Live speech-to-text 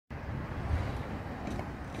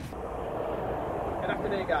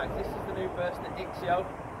afternoon guys, this is the new Burstner Ixeo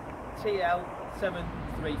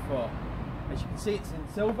TL734. As you can see, it's in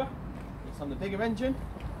silver, it's on the bigger engine,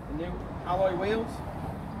 the new alloy wheels,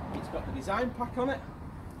 it's got the design pack on it,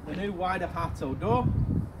 the new wider hard-toe door,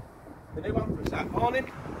 the new anthracite awning,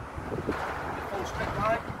 the full strip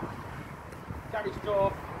line, garage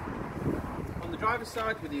door on the driver's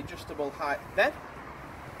side with the adjustable height bed,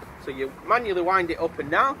 so you manually wind it up and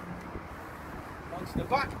down. Onto the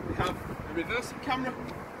back we have a reversing camera,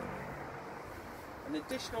 an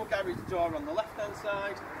additional garage door on the left hand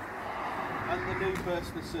side, and the new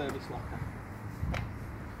Burstner service locker.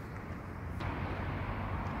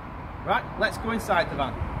 Right, let's go inside the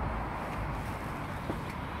van.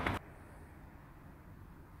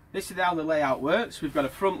 This is how the layout works. We've got a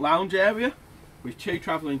front lounge area with 2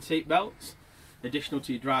 travelling seat belts, additional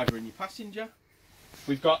to your driver and your passenger.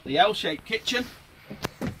 We've got the L-shaped kitchen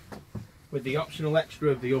with the optional extra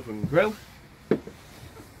of the oven and grill.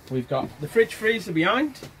 We've got the fridge freezer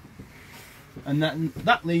behind, and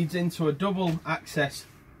that leads into a double access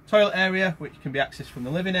toilet area which can be accessed from the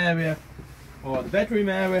living area or the bedroom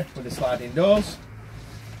area with the sliding doors.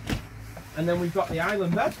 And then we've got the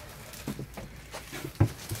island bed,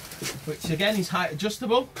 which again is height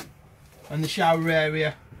adjustable, and the shower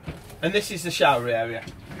area, and this is the shower area.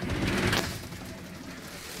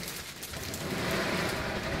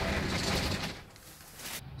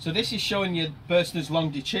 So this is showing you Burstner's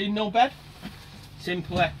longitudinal bed.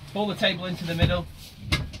 Simply pull the table into the middle,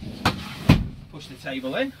 push the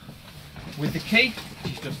table in with the key,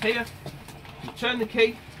 which is just here. You turn the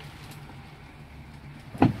key,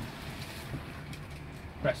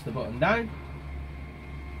 press the button down,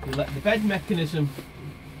 you let the bed mechanism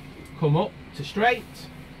come up to straight,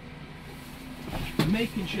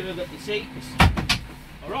 making sure that the seats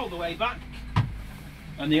are all the way back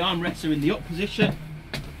and the armrests are in the up position.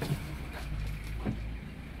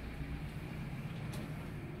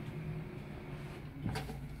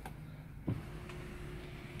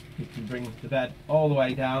 You can bring the bed all the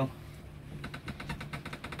way down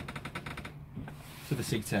to the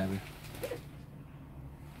seat area.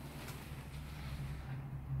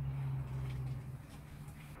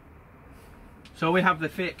 So we have the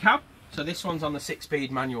Fiat cab. So this one's on the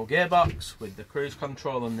 6-speed manual gearbox with the cruise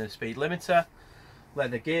control and the speed limiter,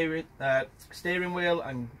 leather gearing, steering wheel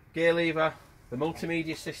and gear lever, the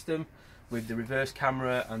multimedia system with the reverse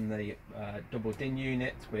camera and the double DIN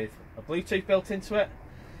unit with a Bluetooth built into it.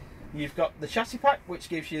 You've got the chassis pack, which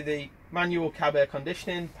gives you the manual cab air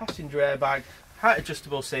conditioning, passenger airbag, height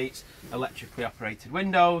adjustable seats, electrically operated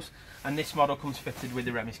windows, and this model comes fitted with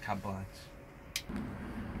the Remis cab blinds.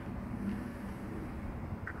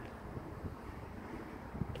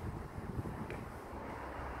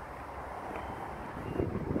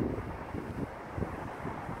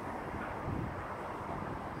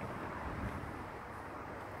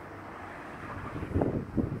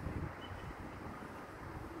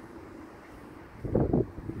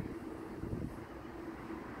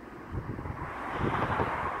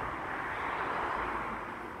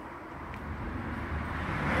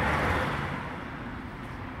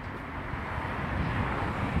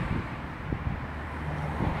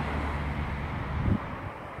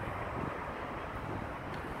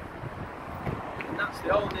 That's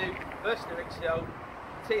the all new Burstner Ixeo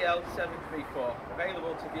TL734,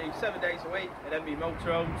 available to view 7 days a week at Emm-Bee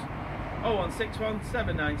Motorhomes, 0161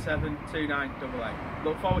 797 2988.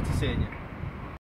 Look forward to seeing you.